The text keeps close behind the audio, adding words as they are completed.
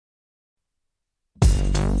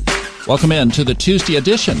Welcome in to the Tuesday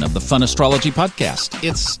edition of the Fun Astrology Podcast.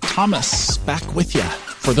 It's Thomas back with you.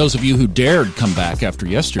 For those of you who dared come back after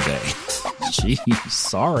yesterday,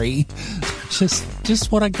 sorry.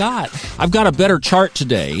 Just what I got. I've got a better chart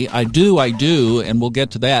today. I do, and we'll get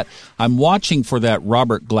to that. I'm watching for that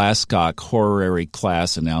Robert Glasscock horary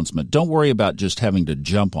class announcement. Don't worry about just having to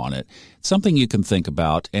jump on it. It's something you can think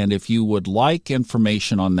about, and if you would like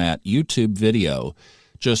information on that YouTube video,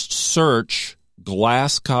 just search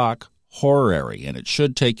Glasscock horary, and it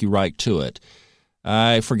should take you right to it.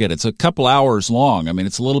 I forget, it's a couple hours long. I mean,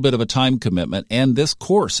 it's a little bit of a time commitment, and this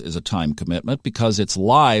course is a time commitment because it's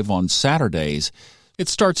live on Saturdays. It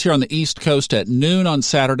starts here on the East Coast at noon on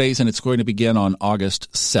Saturdays, and it's going to begin on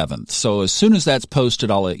August 7th. So as soon as that's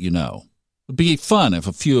posted, I'll let you know. It'd be fun if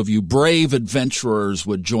a few of you brave adventurers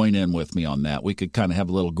would join in with me on that. We could kind of have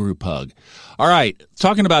a little group hug. All right,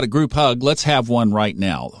 talking about a group hug, let's have one right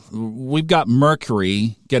now. We've got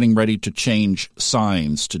Mercury getting ready to change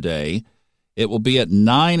signs today. It will be at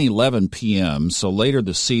 9:11 p.m., so later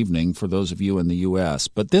this evening for those of you in the U.S.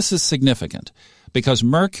 But this is significant because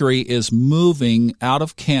Mercury is moving out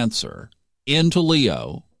of Cancer into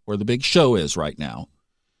Leo, where the big show is right now,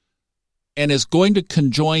 and is going to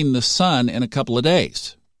conjoin the Sun in a couple of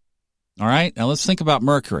days. All right, now let's think about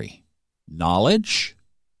Mercury. Knowledge,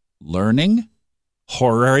 learning,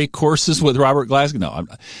 horary courses with Robert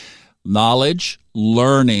Glasscock. Knowledge,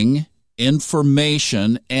 learning,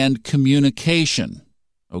 information, and communication.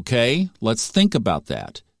 Okay, let's think about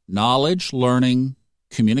that. Knowledge, learning,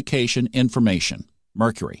 communication, information.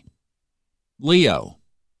 Mercury. Leo,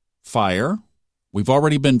 fire. We've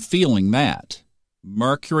already been feeling that.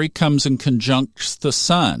 Mercury comes and conjuncts the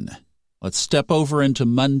Sun. Let's step over into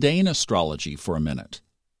mundane astrology for a minute.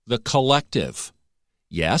 The collective.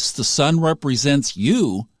 Yes, the Sun represents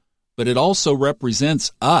you, but it also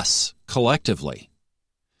represents us collectively.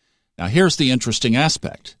 Now, here's the interesting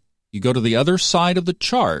aspect. You go to the other side of the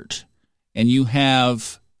chart, and you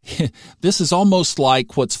have, this is almost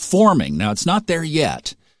like what's forming. Now, it's not there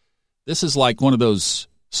yet. This is like one of those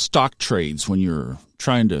stock trades when you're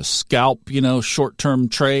trying to scalp, short-term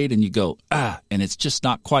trade, and you go, and it's just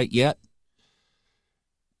not quite yet.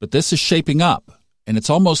 But this is shaping up, and it's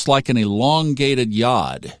almost like an elongated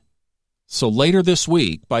yod. So later this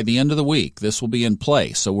week, by the end of the week, this will be in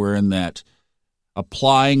place. So we're in that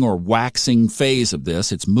applying or waxing phase of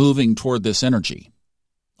this. It's moving toward this energy.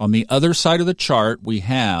 On the other side of the chart, we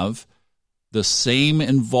have the same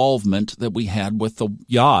involvement that we had with the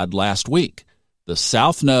yod last week. The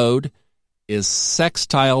south node is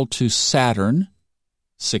sextile to Saturn,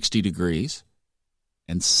 60 degrees,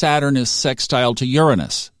 and Saturn is sextile to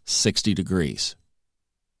Uranus, 60 degrees.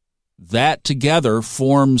 That together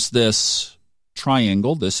forms this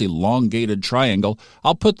triangle, this elongated triangle.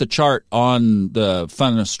 I'll put the chart on the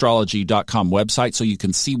funastrology.com website so you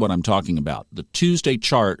can see what I'm talking about. The Tuesday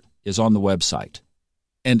chart is on the website.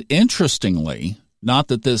 And interestingly, not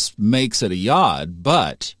that this makes it a yod,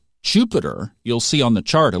 but Jupiter, you'll see on the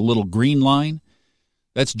chart a little green line.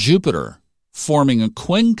 That's Jupiter forming a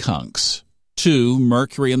quincunx to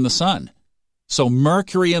Mercury and the Sun. So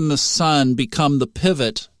Mercury and the Sun become the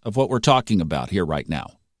pivot of what we're talking about here right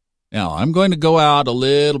now. Now, I'm going to go out a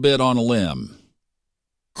little bit on a limb.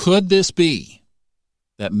 Could this be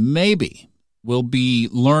that maybe we'll be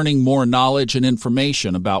learning more knowledge and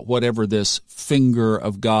information about whatever this finger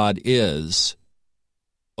of God is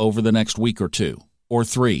over the next week or two, or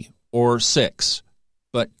 3, or 6?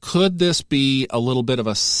 But could this be a little bit of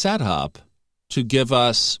a setup to give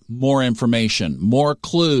us more information, more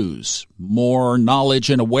clues, more knowledge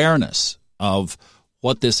and awareness of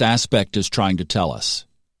what this aspect is trying to tell us?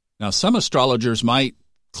 Now, some astrologers might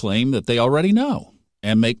claim that they already know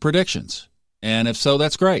and make predictions. And if so,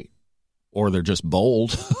 that's great. Or they're just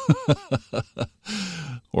bold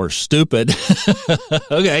or stupid.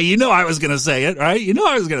 Okay, I was going to say it, right?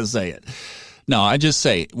 I was going to say it. No, I just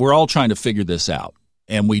say we're all trying to figure this out,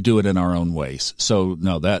 and we do it in our own ways. So,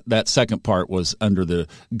 no, that second part was under the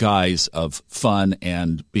guise of fun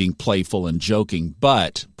and being playful and joking.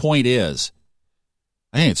 But point is,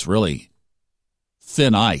 I think it's really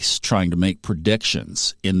thin ice trying to make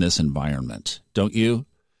predictions in this environment, don't you?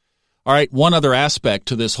 All right, one other aspect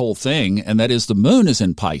to this whole thing, and that is the moon is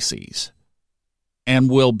in Pisces and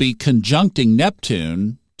will be conjuncting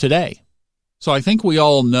Neptune today. So I think we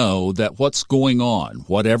all know that what's going on,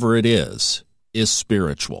 whatever it is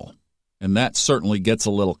spiritual. And that certainly gets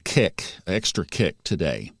a little extra kick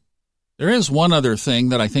today. There is one other thing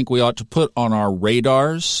that I think we ought to put on our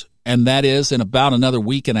radars, and that is in about another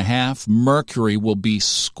week and a half, Mercury will be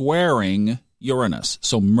squaring Uranus.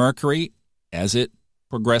 So Mercury, as it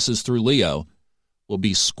progresses through Leo, will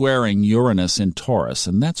be squaring Uranus in Taurus,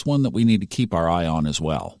 and that's one that we need to keep our eye on as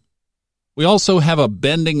well. We also have a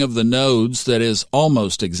bending of the nodes that is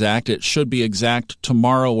almost exact. It should be exact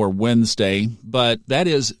tomorrow or Wednesday, but that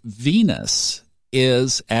is Venus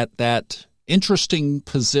is at that interesting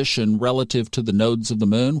position relative to the nodes of the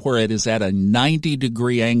moon where it is at a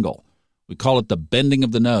 90-degree angle. We call it the bending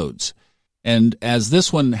of the nodes. And as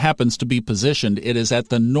this one happens to be positioned, it is at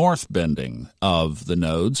the north bending of the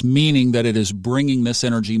nodes, meaning that it is bringing this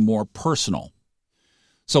energy more personal.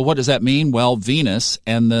 So what does that mean? Well, Venus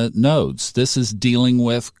and the nodes. This is dealing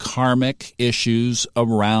with karmic issues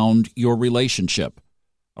around your relationship,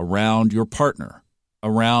 around your partner,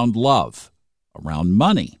 around love, around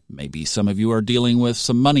money. Maybe some of you are dealing with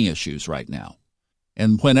some money issues right now.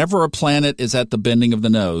 And whenever a planet is at the bending of the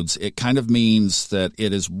nodes, it kind of means that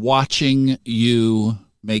it is watching you,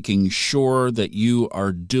 making sure that you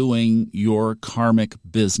are doing your karmic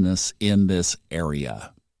business in this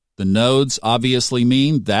area. The nodes obviously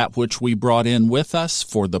mean that which we brought in with us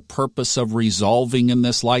for the purpose of resolving in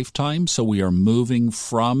this lifetime. So we are moving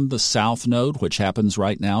from the south node, which happens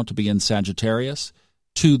right now to be in Sagittarius,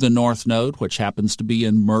 to the north node, which happens to be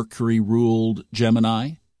in Mercury-ruled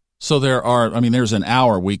Gemini. So there's an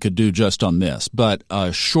hour we could do just on this, but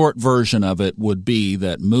a short version of it would be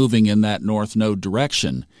that moving in that north node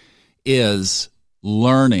direction is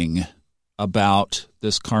learning about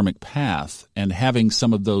this karmic path and having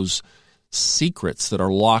some of those secrets that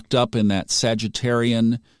are locked up in that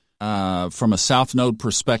Sagittarian, from a south node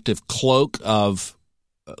perspective, cloak of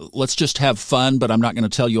let's just have fun, but I'm not going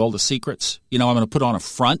to tell you all the secrets. I'm going to put on a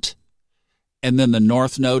front. And then the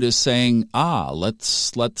north node is saying,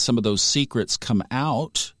 let's let some of those secrets come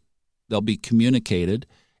out. They'll be communicated.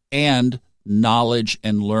 And knowledge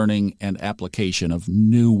and learning and application of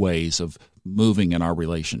new ways of moving in our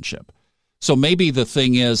relationship. So maybe the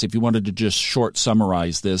thing is, if you wanted to just short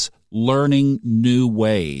summarize this, learning new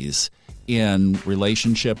ways in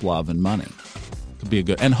relationship, love, and money could be a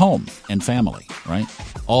good, and home and family, right?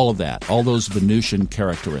 All of that, all those Venusian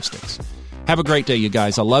characteristics. Have a great day, you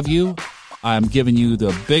guys. I love you. I'm giving you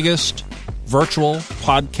the biggest virtual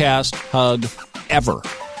podcast hug ever.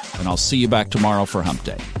 And I'll see you back tomorrow for Hump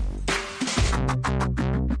Day.